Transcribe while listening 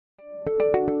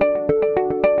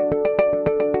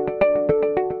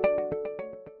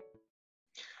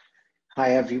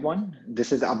Hi everyone,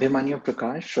 this is Abhimanyu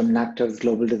Prakash from NACTO's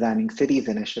Global Designing Cities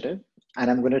Initiative,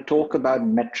 and I'm going to talk about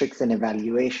metrics and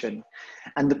evaluation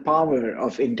and the power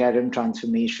of interim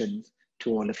transformations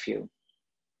to all of you.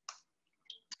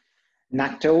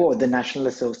 NACTO, or the National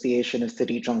Association of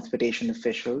City Transportation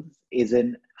Officials, is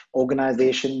an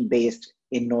organization based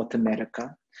in North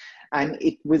America, and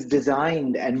it was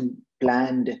designed and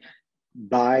planned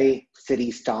by city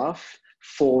staff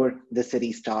for the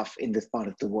city staff in this part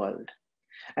of the world.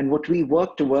 And what we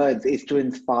work towards is to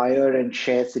inspire and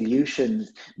share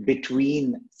solutions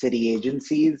between city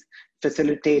agencies,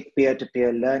 facilitate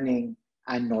peer-to-peer learning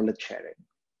and knowledge sharing.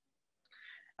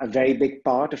 A very big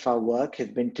part of our work has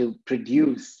been to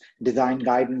produce design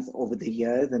guidance over the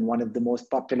years, and one of the most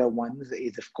popular ones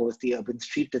is, of course, the Urban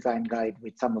Street Design Guide,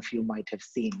 which some of you might have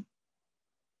seen.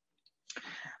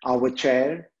 Our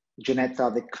chair, Junaid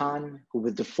Sadiq Khan, who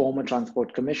was the former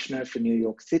Transport Commissioner for New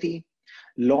York City,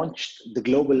 launched the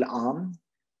global arm,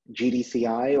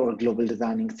 GDCI, or Global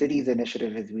Designing Cities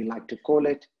Initiative, as we like to call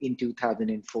it, in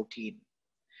 2014.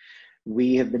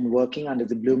 We have been working under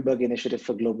the Bloomberg Initiative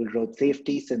for Global Road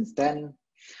Safety since then.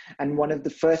 And one of the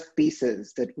first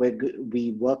pieces that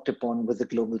we worked upon was a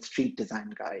Global Street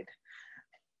Design Guide,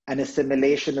 an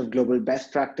assimilation of global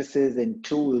best practices and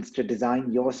tools to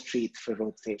design your streets for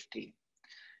road safety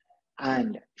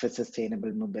and for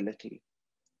sustainable mobility.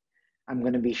 I'm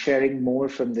going to be sharing more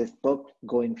from this book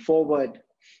going forward,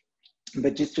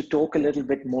 but just to talk a little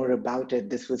bit more about it,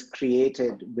 this was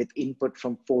created with input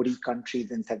from 40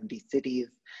 countries and 70 cities,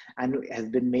 and has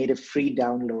been made a free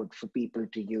download for people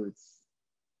to use.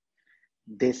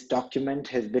 This document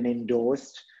has been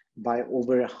endorsed by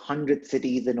over 100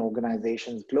 cities and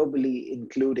organizations globally,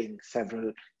 including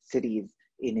several cities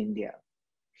in India,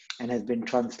 and has been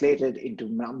translated into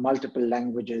multiple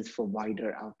languages for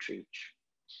wider outreach.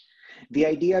 The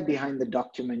idea behind the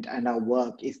document and our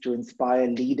work is to inspire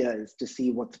leaders to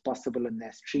see what's possible in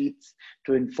their streets,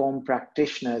 to inform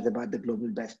practitioners about the global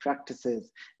best practices,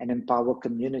 and empower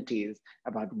communities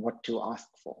about what to ask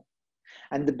for.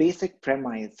 And the basic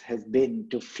premise has been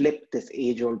to flip this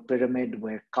age-old pyramid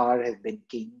where car has been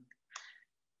king,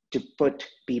 to put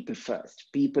people first,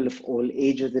 people of all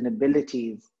ages and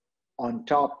abilities on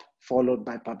top, followed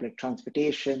by public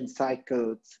transportation,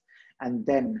 cycles, and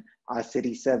then our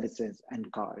city services and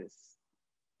cars.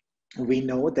 We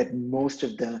know that most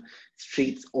of the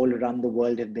streets all around the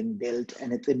world have been built,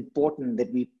 and it's important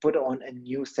that we put on a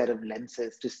new set of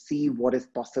lenses to see what is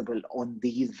possible on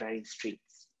these very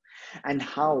streets. And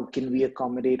how can we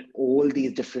accommodate all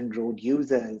these different road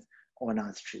users on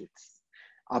our streets?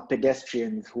 Our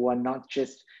pedestrians, who are not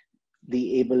just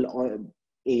the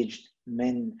able-aged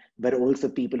men, but also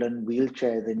people on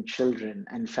wheelchairs and children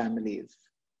and families.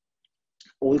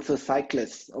 Also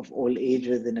cyclists of all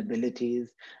ages and abilities,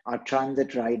 our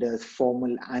transit riders,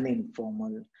 formal and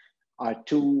informal, our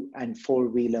 2- and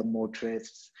 4-wheeler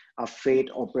motorists, our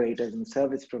freight operators and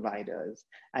service providers,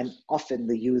 and often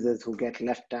the users who get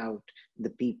left out, the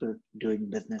people doing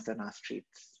business on our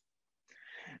streets.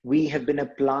 We have been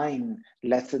applying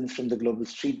lessons from the Global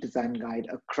Street Design Guide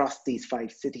across these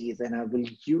 5 cities, and I will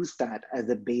use that as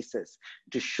a basis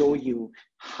to show you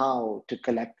how to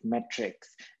collect metrics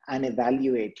and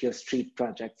evaluate your street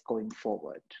projects going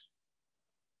forward.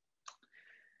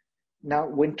 Now,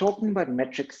 when talking about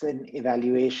metrics and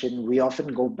evaluation, we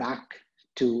often go back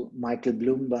to Michael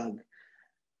Bloomberg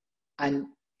and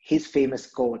his famous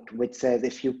quote, which says,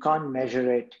 if you can't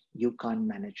measure it, you can't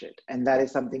manage it. And that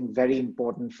is something very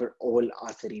important for all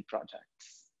our city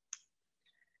projects.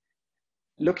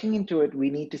 Looking into it,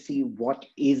 we need to see what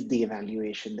is the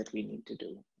evaluation that we need to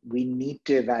do. We need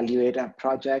to evaluate our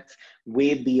projects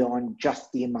way beyond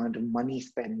just the amount of money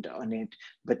spent on it,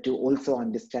 but to also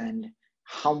understand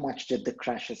how much did the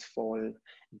crashes fall?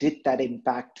 Did that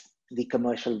impact the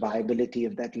commercial viability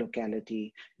of that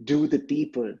locality? Do the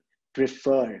people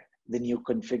prefer the new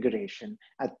configuration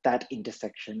at that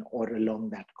intersection or along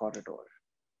that corridor?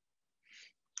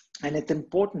 And it's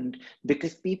important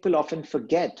because people often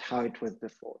forget how it was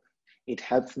before. It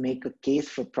helps make a case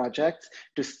for projects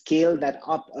to scale that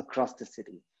up across the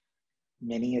city.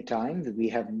 Many a times we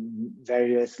have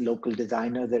various local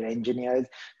designers or engineers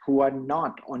who are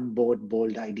not on board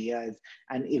bold ideas,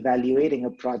 and evaluating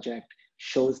a project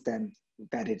shows them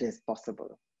that it is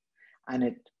possible. And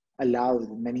it allows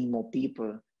many more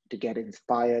people to get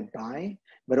inspired by,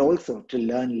 but also to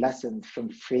learn lessons from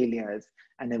failures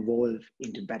and evolve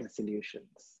into better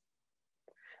solutions.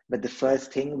 But the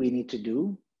first thing we need to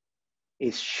do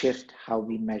is shift how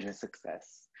we measure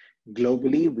success.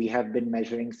 Globally, we have been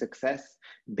measuring success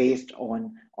based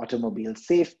on automobile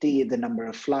safety, the number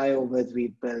of flyovers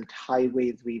we've built,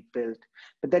 highways we've built,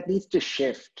 but that needs to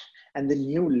shift. And the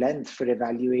new lens for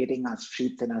evaluating our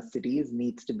streets and our cities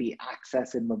needs to be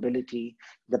access and mobility,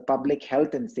 the public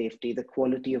health and safety, the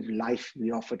quality of life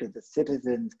we offer to the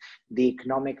citizens, the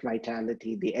economic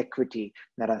vitality, the equity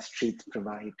that our streets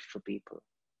provide for people.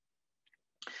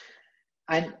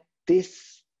 And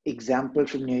this example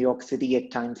from New York City at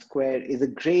Times Square is a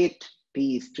great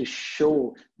piece to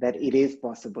show that it is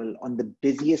possible on the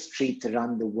busiest streets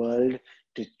around the world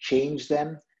to change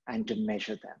them and to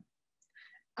measure them.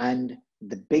 And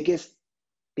the biggest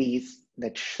piece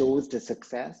that shows the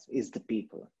success is the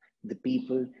people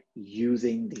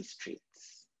using these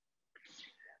streets.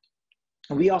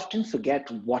 We often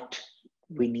forget what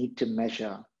we need to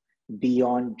measure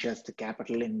beyond just the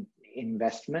capital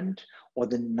investment or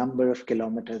the number of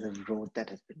kilometers of road that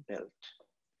has been built.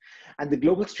 And the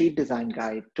Global Street Design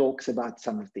Guide talks about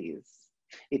some of these.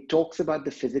 It talks about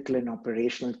the physical and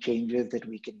operational changes that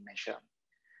we can measure,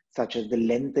 such as the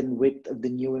length and width of the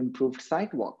new improved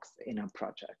sidewalks in our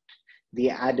project, the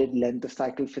added length of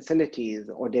cycle facilities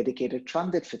or dedicated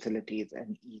transit facilities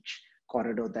in each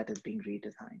corridor that is being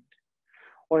redesigned,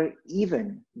 or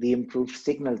even the improved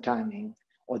signal timing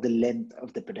or the length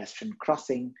of the pedestrian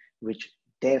crossing, which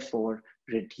therefore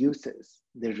reduces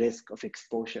the risk of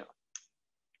exposure.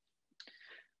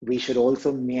 We should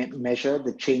also measure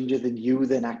the changes in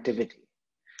use and activity,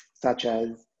 such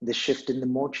as the shift in the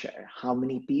mode share. How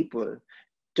many people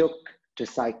took to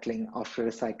cycling after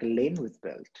a cycle lane was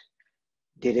built?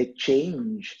 Did it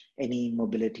change any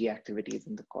mobility activities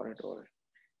in the corridor?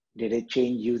 Did it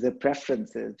change user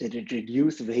preferences? Did it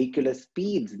reduce vehicular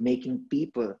speeds, making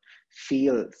people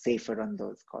feel safer on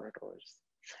those corridors?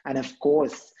 And of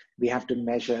course, we have to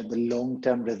measure the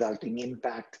long-term resulting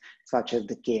impact, such as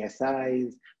the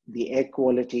KSIs, the air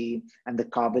quality, and the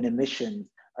carbon emissions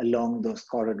along those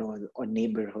corridors or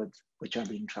neighborhoods which are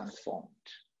being transformed.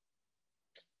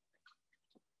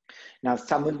 Now,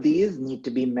 some of these need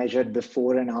to be measured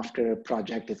before and after a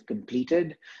project is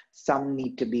completed. Some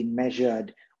need to be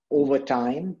measured over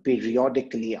time,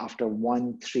 periodically after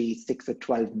 1, 3, 6, or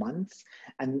 12 months.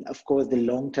 And of course, the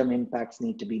long-term impacts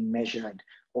need to be measured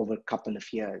over a couple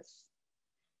of years.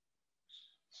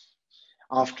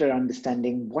 After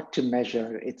understanding what to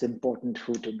measure, it's important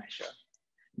who to measure,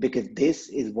 because this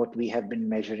is what we have been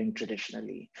measuring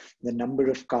traditionally. The number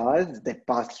of cars that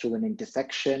pass through an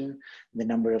intersection, the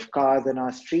number of cars on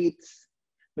our streets,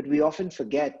 but we often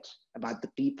forget about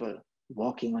the people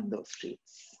walking on those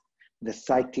streets. The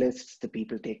cyclists, the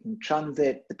people taking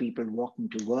transit, the people walking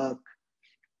to work.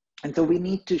 And so we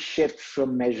need to shift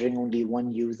from measuring only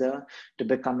one user to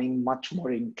becoming much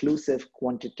more inclusive,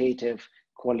 quantitative,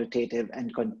 qualitative,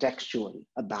 and contextual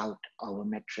about our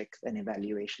metrics and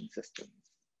evaluation systems.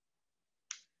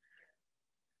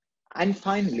 And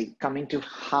finally, coming to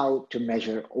how to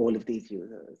measure all of these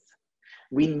users,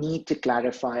 we need to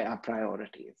clarify our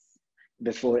priorities.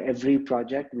 Before every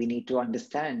project, we need to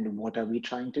understand what are we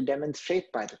trying to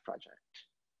demonstrate by the project.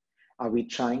 Are we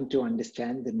trying to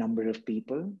understand the number of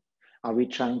people? Are we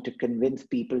trying to convince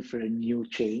people for a new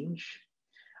change?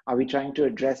 Are we trying to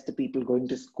address the people going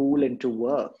to school and to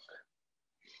work?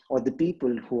 Or the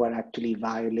people who are actually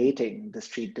violating the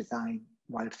street design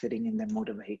while sitting in their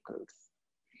motor vehicles?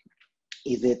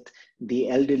 Is it the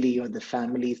elderly or the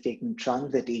families taking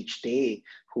transit each day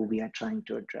who we are trying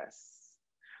to address?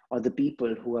 Or the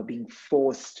people who are being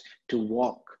forced to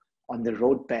walk on the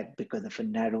roadbed because of a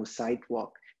narrow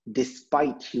sidewalk,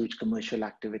 despite huge commercial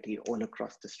activity all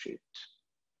across the street?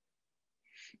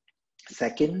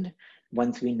 Second,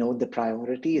 once we know the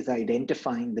priority, is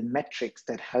identifying the metrics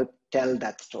that help tell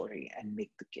that story and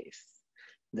make the case.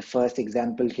 The first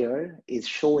example here is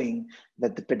showing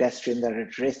that the pedestrians are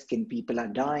at risk and people are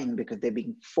dying because they're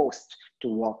being forced to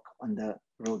walk on the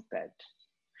roadbed.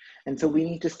 And so we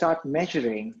need to start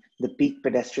measuring the peak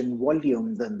pedestrian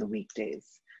volumes on the weekdays.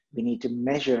 We need to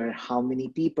measure how many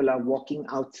people are walking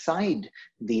outside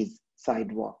these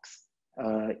sidewalks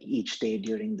each day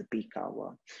during the peak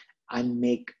hour, and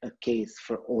make a case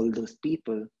for all those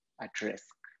people at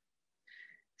risk.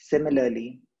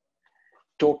 Similarly,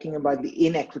 talking about the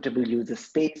inequitable use of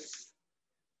space,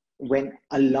 when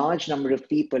a large number of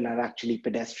people are actually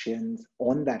pedestrians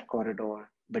on that corridor,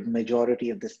 but majority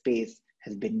of the space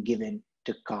has been given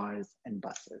to cars and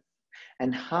buses,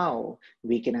 and how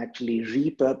we can actually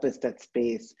repurpose that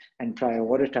space and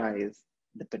prioritize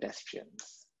the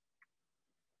pedestrians.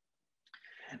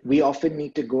 We often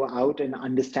need to go out and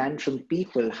understand from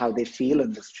people how they feel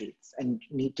on the streets and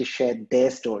need to share their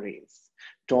stories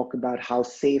talk about how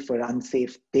safe or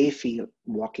unsafe they feel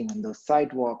walking on those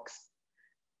sidewalks.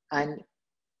 And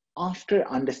after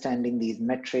understanding these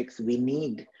metrics, we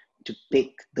need to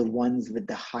pick the ones with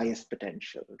the highest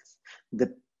potentials, the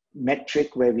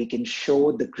metric where we can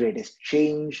show the greatest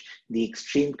change, the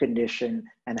extreme condition,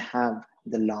 and have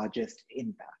the largest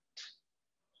impact.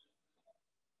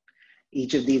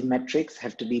 Each of these metrics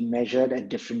have to be measured at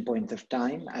different points of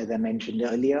time, as I mentioned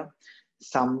earlier,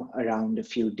 some around a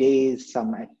few days,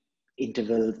 some at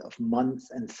intervals of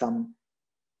months, and some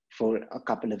for a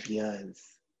couple of years.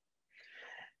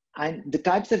 And the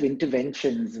types of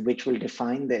interventions which will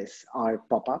define this are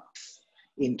pop-ups,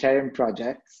 interim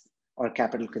projects, or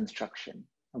capital construction.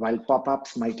 While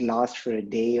pop-ups might last for a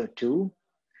day or two,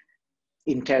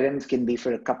 interims can be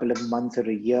for a couple of months or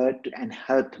a year and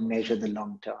help measure the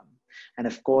long term. And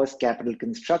of course, capital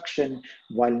construction,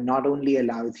 while not only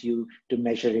allows you to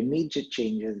measure immediate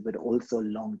changes, but also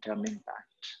long-term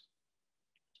impact.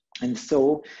 And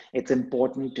so it's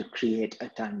important to create a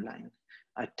timeline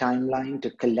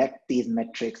to collect these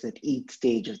metrics at each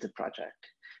stage of the project,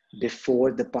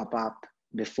 before the pop-up,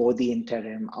 before the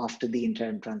interim, after the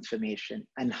interim transformation,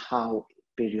 and how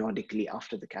periodically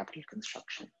after the capital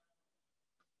construction.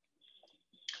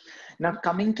 Now,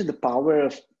 coming to the power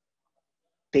of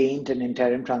paint and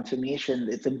interim transformation,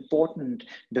 it's important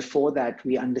before that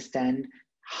we understand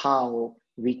how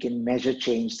we can measure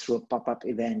change through a pop-up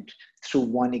event through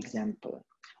one example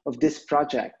of this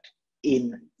project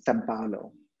in São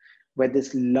Paulo, where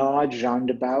this large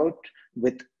roundabout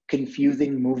with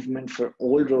confusing movement for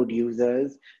all road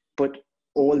users put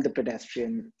all the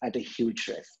pedestrians at a huge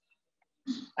risk.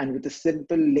 And with a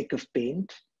simple lick of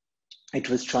paint, it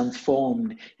was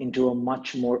transformed into a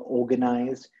much more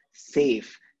organized,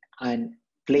 safe, and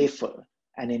playful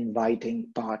and inviting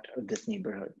part of this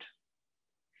neighborhood.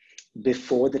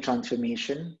 Before the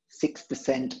transformation,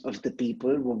 6% of the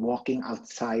people were walking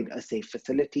outside a safe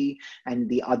facility, and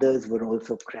the others were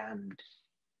also crammed.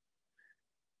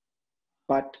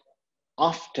 But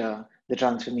after the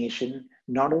transformation,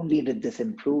 not only did this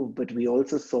improve, but we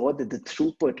also saw that the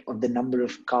throughput of the number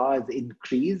of cars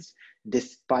increased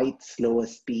despite slower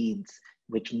speeds,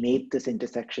 which made this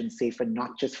intersection safer,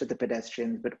 not just for the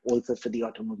pedestrians, but also for the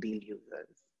automobile users.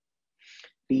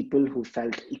 People who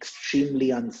felt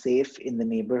extremely unsafe in the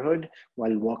neighborhood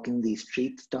while walking these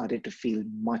streets started to feel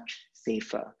much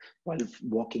safer while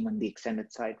walking on the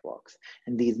extended sidewalks.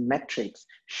 And these metrics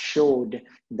showed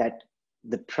that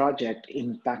the project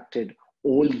impacted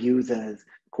all users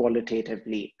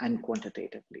qualitatively and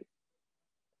quantitatively.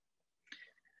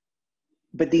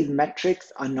 But these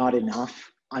metrics are not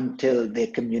enough until they're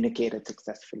communicated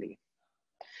successfully.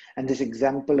 And this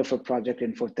example of a project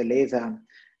in Fortaleza,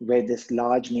 where this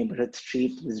large neighborhood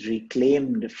street was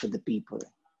reclaimed for the people,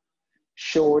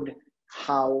 showed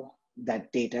how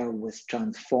that data was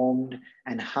transformed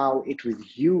and how it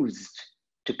was used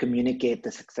to communicate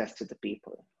the success to the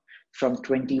people. From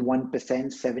 21%,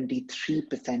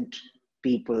 73%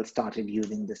 people started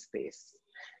using the space.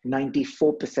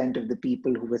 94% of the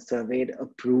people who were surveyed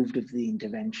approved of the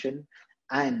intervention,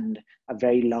 and a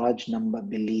very large number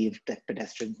believed that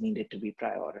pedestrians needed to be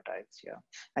prioritized here.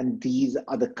 And these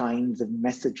are the kinds of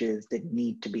messages that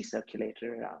need to be circulated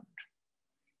around.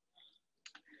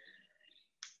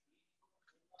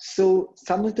 So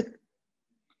some of the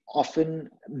often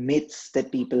myths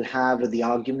that people have, or the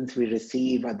arguments we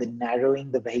receive, are that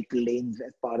narrowing the vehicle lanes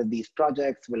as part of these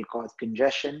projects will cause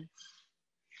congestion.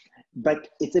 But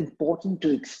it's important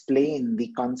to explain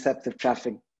the concepts of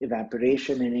traffic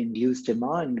evaporation and induced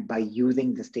demand by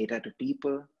using this data to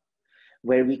people,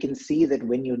 where we can see that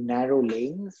when you narrow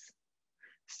lanes,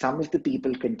 some of the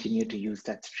people continue to use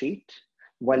that street,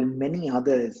 while many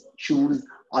others choose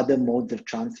other modes of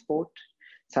transport,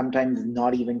 sometimes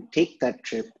not even take that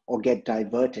trip or get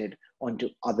diverted onto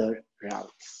other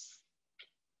routes.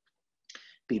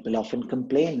 People often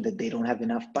complain that they don't have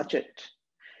enough budget.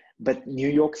 But New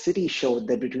York City showed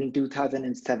that between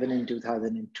 2007 and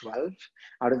 2012,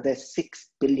 out of their $6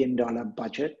 billion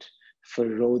budget for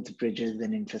roads, bridges,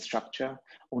 and infrastructure,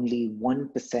 only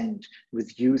 1%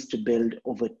 was used to build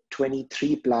over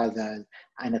 23 plazas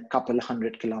and a couple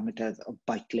 100 kilometers of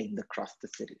bike lanes across the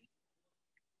city.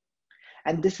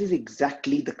 And this is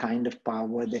exactly the kind of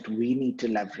power that we need to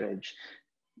leverage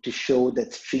to show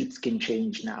that streets can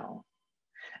change now,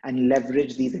 and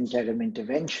leverage these interim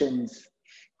interventions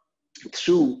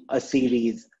through a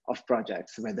series of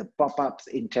projects, whether pop-ups,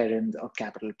 interims, or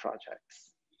capital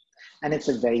projects. And it's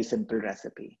a very simple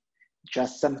recipe.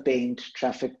 Just some paint,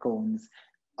 traffic cones,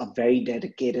 a very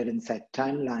dedicated and set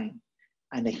timeline,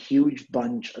 and a huge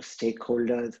bunch of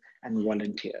stakeholders and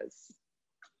volunteers.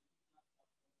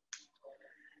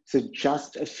 So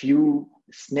just a few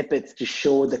snippets to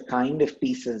show the kind of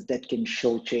pieces that can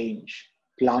show change.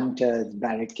 Planters,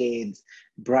 barricades,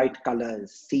 bright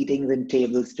colors, seatings and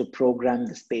tables to program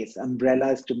the space,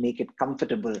 umbrellas to make it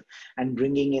comfortable, and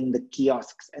bringing in the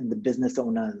kiosks and the business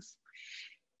owners.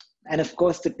 And of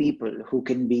course, the people who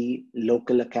can be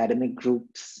local academic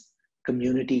groups,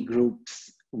 community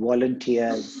groups,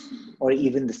 volunteers, or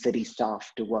even the city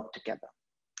staff to work together.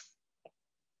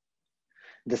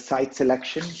 The site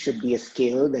selection should be a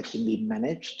scale that can be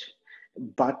managed,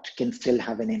 but can still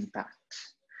have an impact.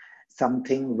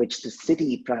 Something which the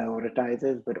city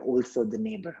prioritizes, but also the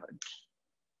neighborhood.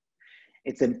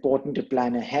 It's important to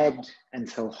plan ahead, and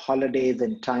so holidays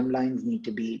and timelines need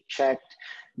to be checked,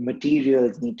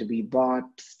 materials need to be bought,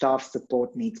 staff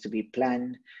support needs to be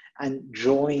planned, and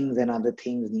drawings and other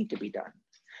things need to be done.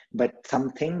 But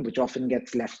something which often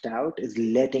gets left out is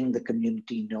letting the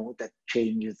community know that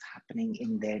change is happening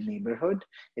in their neighborhood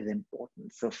is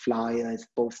important. So flyers,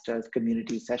 posters,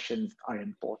 community sessions are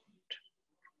important.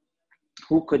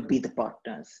 Who could be the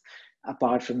partners?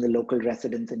 Apart from the local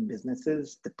residents and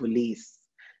businesses, the police,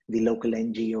 the local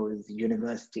NGOs,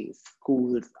 universities,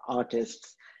 schools,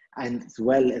 artists, and as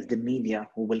well as the media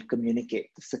who will communicate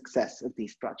the success of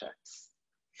these projects.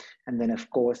 And then, of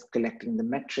course, collecting the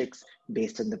metrics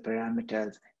based on the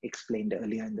parameters explained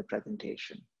earlier in the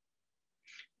presentation.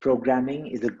 Programming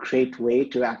is a great way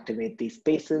to activate these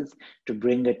spaces, to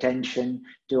bring attention,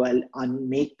 to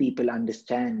make people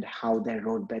understand how their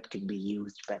roadbed can be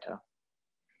used better.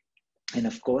 And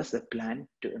of course, a plan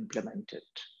to implement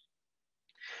it.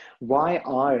 Why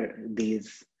are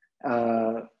these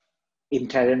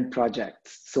interim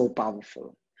projects so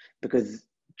powerful? Because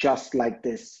just like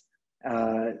this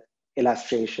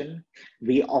illustration,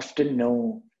 we often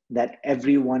know that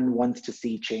everyone wants to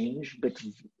see change, but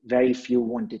very few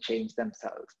want to change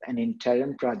themselves. And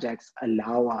interim projects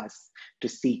allow us to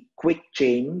see quick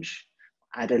change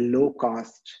at a low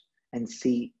cost and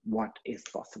see what is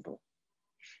possible,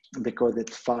 because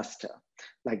it's faster.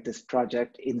 Like this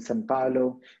project in Sao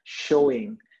Paulo,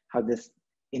 showing how this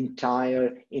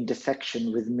entire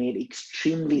intersection was made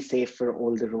extremely safe for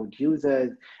all the road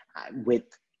users, with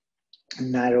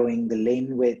narrowing the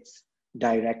lane widths,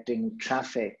 directing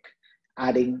traffic,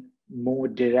 adding more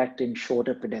direct and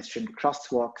shorter pedestrian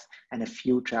crosswalks, and a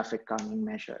few traffic calming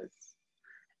measures.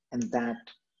 And that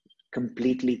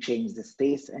completely changed the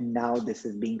space, and now this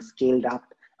is being scaled up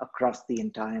across the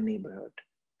entire neighborhood.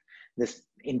 This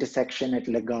intersection at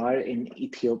Lagar in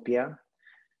Ethiopia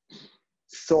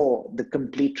saw the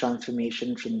complete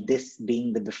transformation from this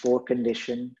being the before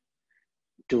condition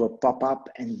to a pop-up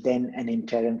and then an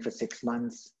interim for 6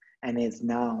 months, and is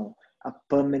now a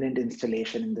permanent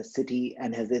installation in the city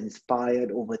and has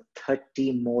inspired over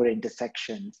 30 more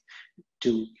intersections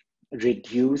to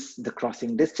reduce the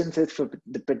crossing distances for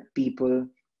the people,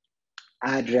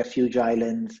 add refuge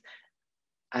islands,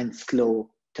 and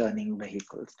slow turning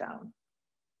vehicles down.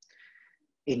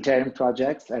 Interim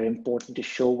projects are important to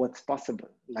show what's possible,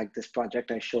 like this project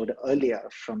I showed earlier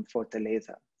from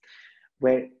Fortaleza,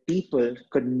 where people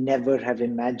could never have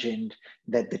imagined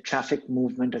that the traffic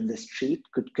movement on the street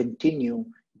could continue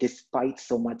despite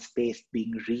so much space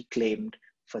being reclaimed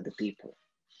for the people.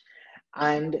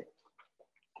 And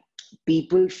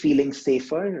people feeling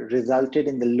safer resulted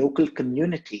in the local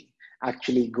community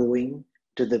actually going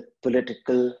to the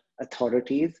political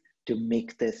authorities to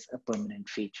make this a permanent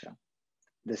feature.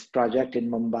 This project in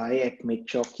Mumbai at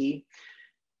Chowki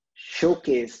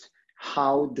showcased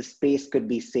how the space could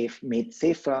be made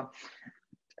safer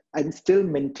and still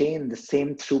maintain the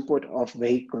same throughput of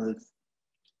vehicles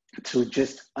through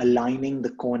just aligning the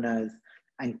corners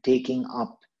and taking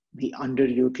up the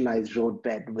underutilized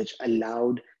roadbed, which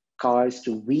allowed cars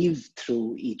to weave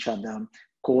through each other,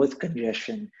 cause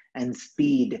congestion and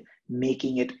speed,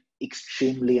 making it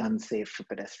extremely unsafe for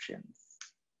pedestrians.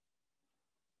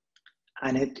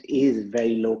 And it is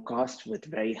very low cost with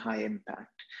very high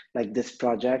impact. Like this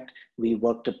project we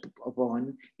worked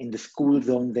upon in the school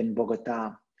zones in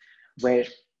Bogota, where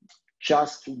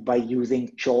just by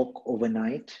using chalk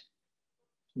overnight,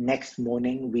 next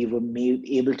morning we were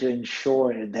able to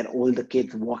ensure that all the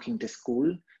kids walking to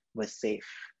school were safe.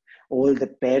 All the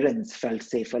parents felt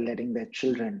safer letting their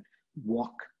children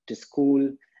walk to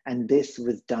school, and this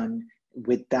was done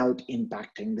without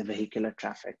impacting the vehicular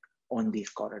traffic on these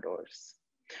corridors.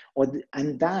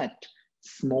 And that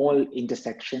small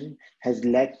intersection has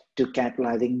led to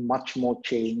catalyzing much more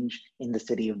change in the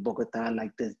city of Bogota,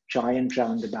 like this giant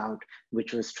roundabout,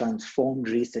 which was transformed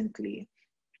recently,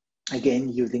 again,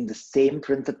 using the same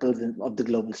principles of the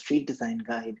Global Street Design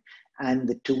Guide and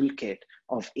the toolkit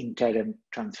of interim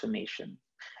transformation.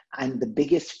 And the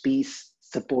biggest piece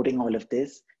supporting all of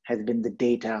this has been the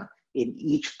data in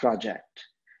each project,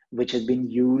 which has been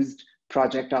used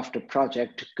project after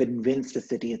project to convince the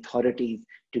city authorities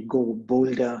to go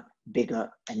bolder, bigger,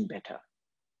 and better.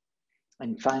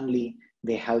 And finally,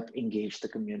 they help engage the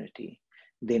community.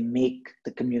 They make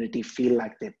the community feel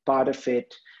like they're part of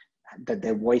it, that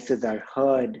their voices are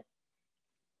heard.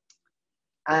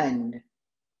 And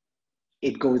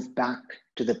it goes back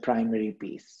to the primary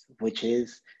piece, which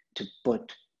is to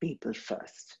put people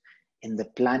first in the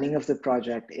planning of the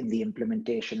project, in the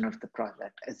implementation of the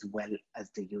project, as well as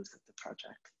the use of the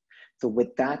project. So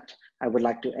with that, I would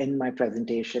like to end my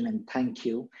presentation and thank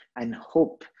you, and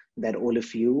hope that all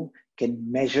of you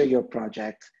can measure your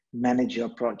projects, manage your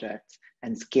projects,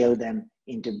 and scale them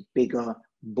into bigger,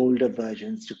 bolder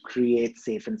versions to create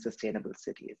safe and sustainable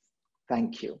cities.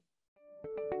 Thank you.